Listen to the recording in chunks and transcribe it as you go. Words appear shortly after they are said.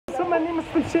my name is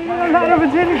Virginia. I'm not a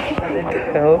Virginia.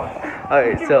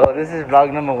 Alright, so this is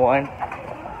vlog number 1.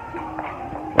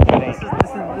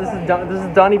 This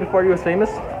is Donnie before he was famous.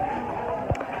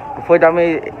 Before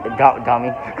Donnie.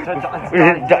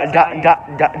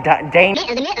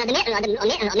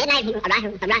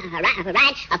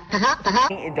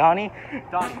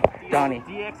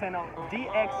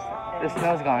 DX. The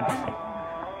snow's gone.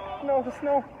 No, the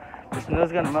snow. The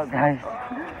snow's gonna melt, guys.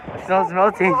 The snow's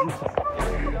melting.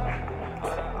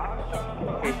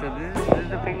 Okay, so this is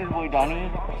the famous boy Donnie.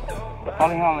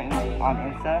 Follow him on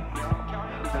Insta.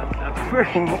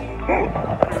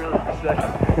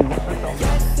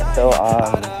 So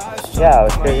yeah, I'll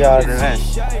show you all the event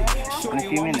in a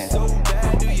few minutes.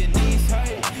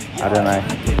 I don't know.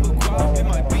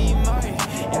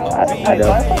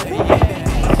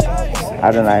 I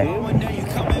don't know.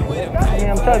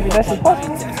 I'm telling you, that's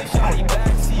impossible.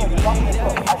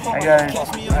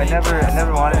 I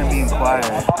never wanted to be in choir. They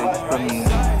just put me,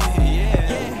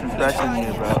 some pressure on me,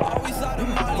 bro.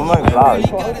 For my vlog.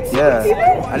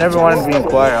 Yeah. I never wanted to be in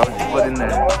choir. I was just put in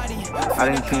there. I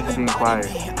didn't choose to be in choir.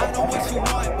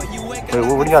 Wait,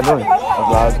 what are y'all doing? A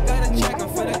vlog?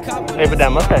 Hey, but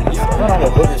that mustache.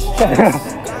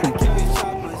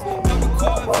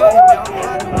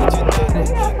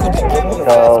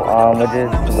 So, we're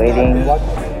just waiting.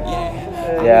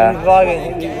 Yeah. He's vlogging.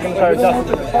 He's gonna start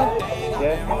adjusting.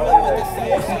 Yeah.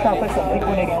 He's trying to play some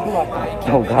Blink-182.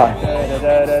 Oh God.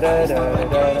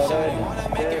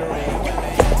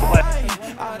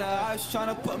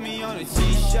 Trying to put me on a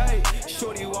t-shirt.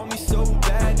 Shorty want me so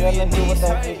bad. Yeah, let's do what the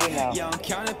heck we do now. Yeah, I'm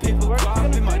counting paper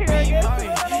drop in my beamer.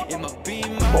 In my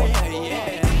beamer.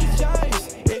 Yeah.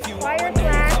 Fire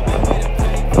flag.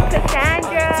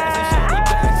 Cassandra.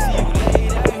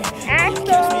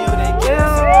 Axel.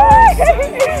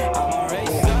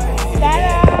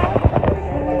 Sarah.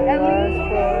 Ellie.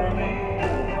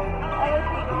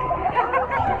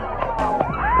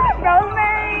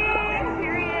 Rosemary.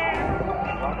 Period.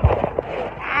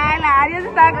 Adios,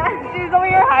 she's over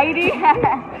here hiding.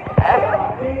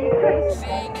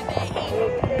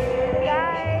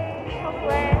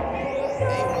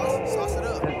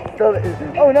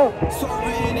 Oh no!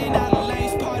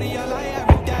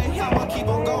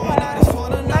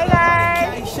 Bye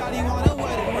guys!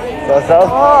 So?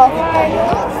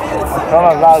 Come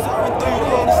on, vlog.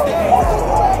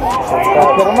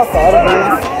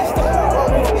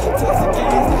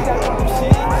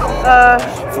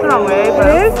 It's not way, but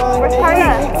it is? Where's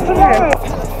Tanya?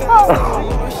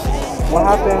 What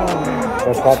happened?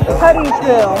 How do you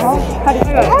feel? How do you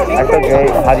feel? I feel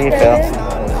great. How do you feel?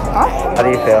 Huh? How do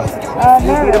you feel?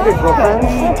 Nervous.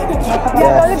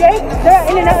 Yeah, the other day, they're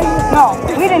in and out. No,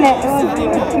 we didn't. It was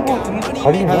people. How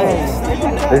do you feel?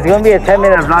 This is gonna be a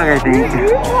 10-minute vlog, I think.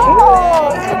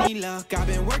 I've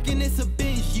been working this a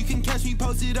bitch. You can catch me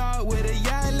posted up with a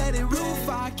yeah, let it rule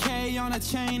 5K on a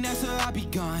chain. That's where I be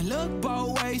gone. Look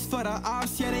both ways for the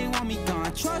ops. Yeah, they want me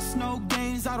gone. Trust no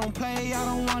games. I don't play. I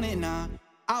don't want it now.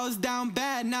 I was down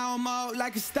bad, now I'm out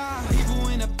like a star. People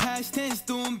in the past tense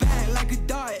doing bad like a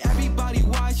dart. Everybody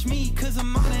watch me, cause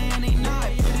I'm on it and they not.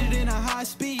 Put it in a high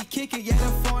speed, kick it, yeah, the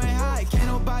foreign high. Can't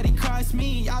nobody cross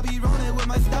me, I be rolling with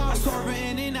my stars.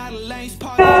 Swerving in and out of lanes,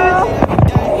 party every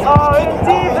day. Oh,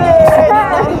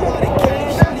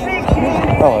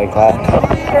 oh my God.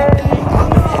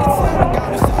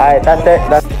 Alright, that's it.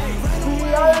 That's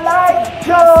we are like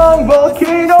young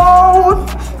volcanoes.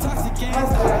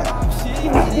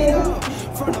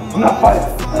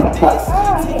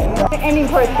 The ending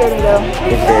part's good though.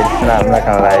 it did. No, I'm not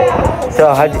gonna lie. So,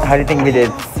 how do you think we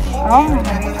did?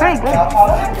 Pretty good.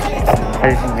 How do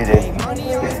you think we did?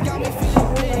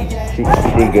 She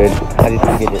did good. How do you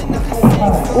think we did?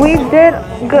 We did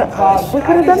good. We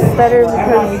could have done better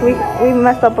because we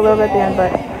messed up a little bit at the end,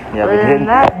 but Yeah, we other did. than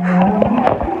that,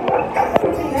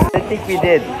 I think we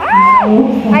did.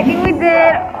 I think we did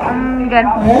good.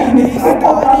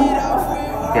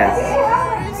 Yes.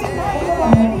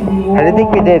 How do you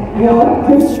think we did?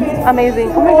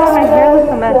 Amazing. Oh my god, my hair looks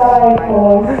a mess.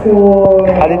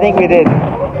 How do you think we did?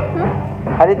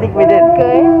 How do you think we did?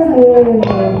 Good.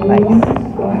 Nice.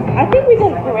 I think we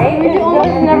did great. We did almost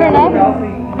never enough.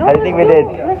 How do you think we did?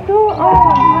 Let's do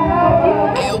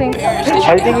thing.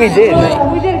 How do you think we did?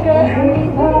 We did good.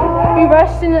 We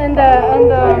rushed in the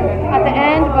at the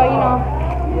end, but you know,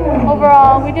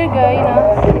 overall we did good. You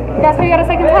know, that's why we got a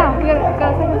second time. We got a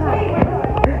second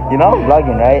time. You know I'm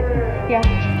vlogging, right? Yeah.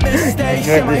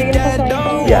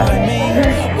 Yeah.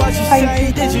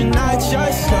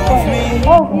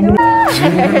 Oh, you know.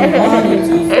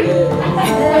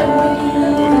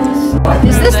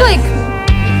 Is this like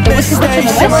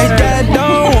mistakes, and my dad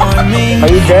don't want me. Are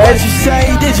you dead? What you say,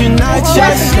 did you not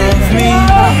just love me?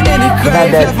 In the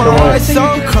grave, left my heart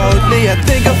so coldly. I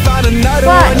think I found another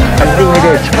one. I think we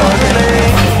did.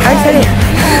 I said it.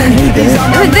 We did.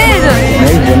 No, you didn't.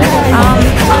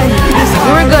 We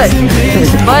were good,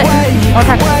 but more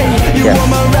time. Yeah.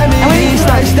 And we need to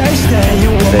start.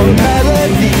 You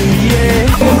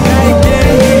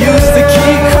used to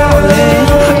keep calling.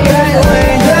 Back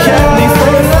when you kept me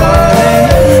from falling.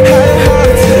 Had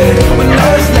hard to when I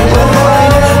was left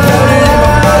behind. Felt it in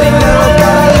my body, now I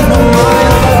gotta lose my mind.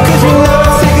 'Cause you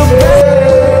never take a break.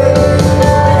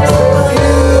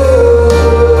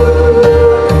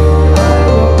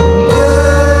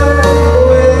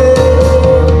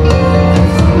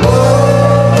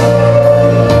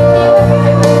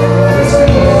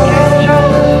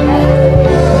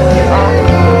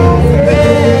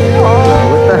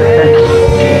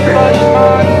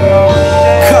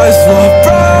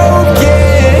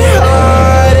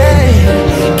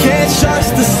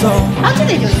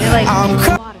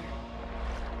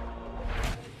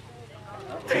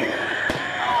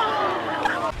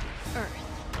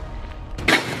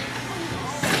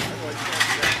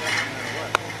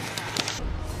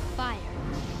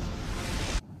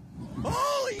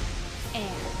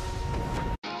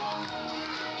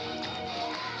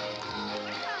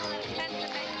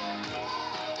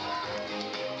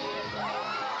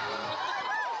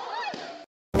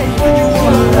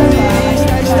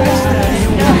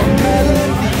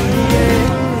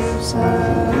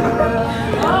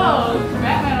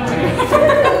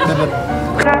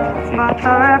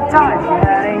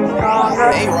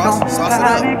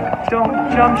 Don't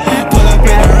jump ship. Pull up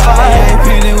in her eye,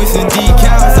 painted with some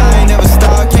decals. I ain't never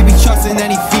stop, can't be trusting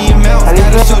any females.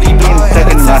 Got a shorty blood,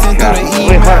 texting through the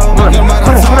email. Walking by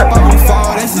the top, I won't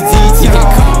fall, that's a detail. You can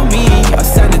call me, I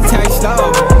send a text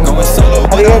out. Going solo,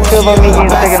 but I wish you all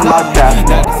the best luck.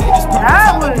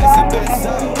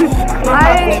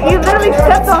 You literally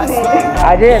stepped on it.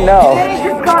 I didn't know. And it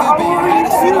just got all over your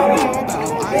shoes.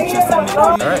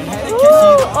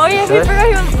 Oh yeah, he forgot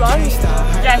he was vlogging.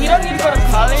 Yeah, he don't need to go to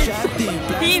college.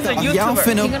 He's a YouTuber.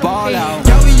 He's ball gonna out.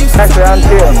 That's round 2.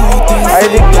 How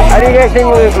do you guys think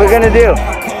we're gonna do?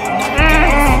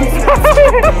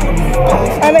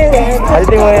 How do you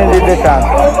think we're gonna do this time?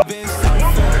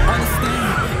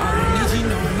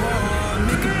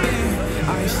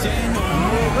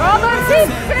 Robin,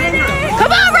 spin it!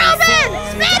 Come on, Robin!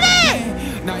 Spin it!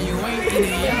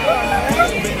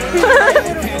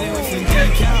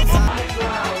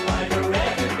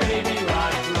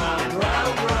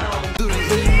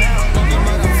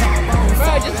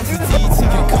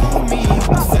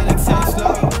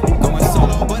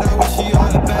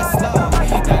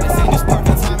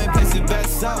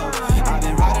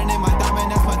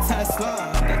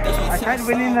 I tried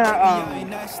winning the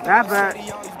that, but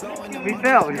we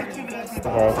failed.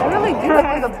 I really do look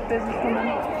like a businesswoman.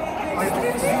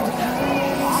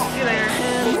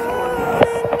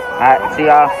 Alright, see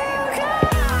y'all.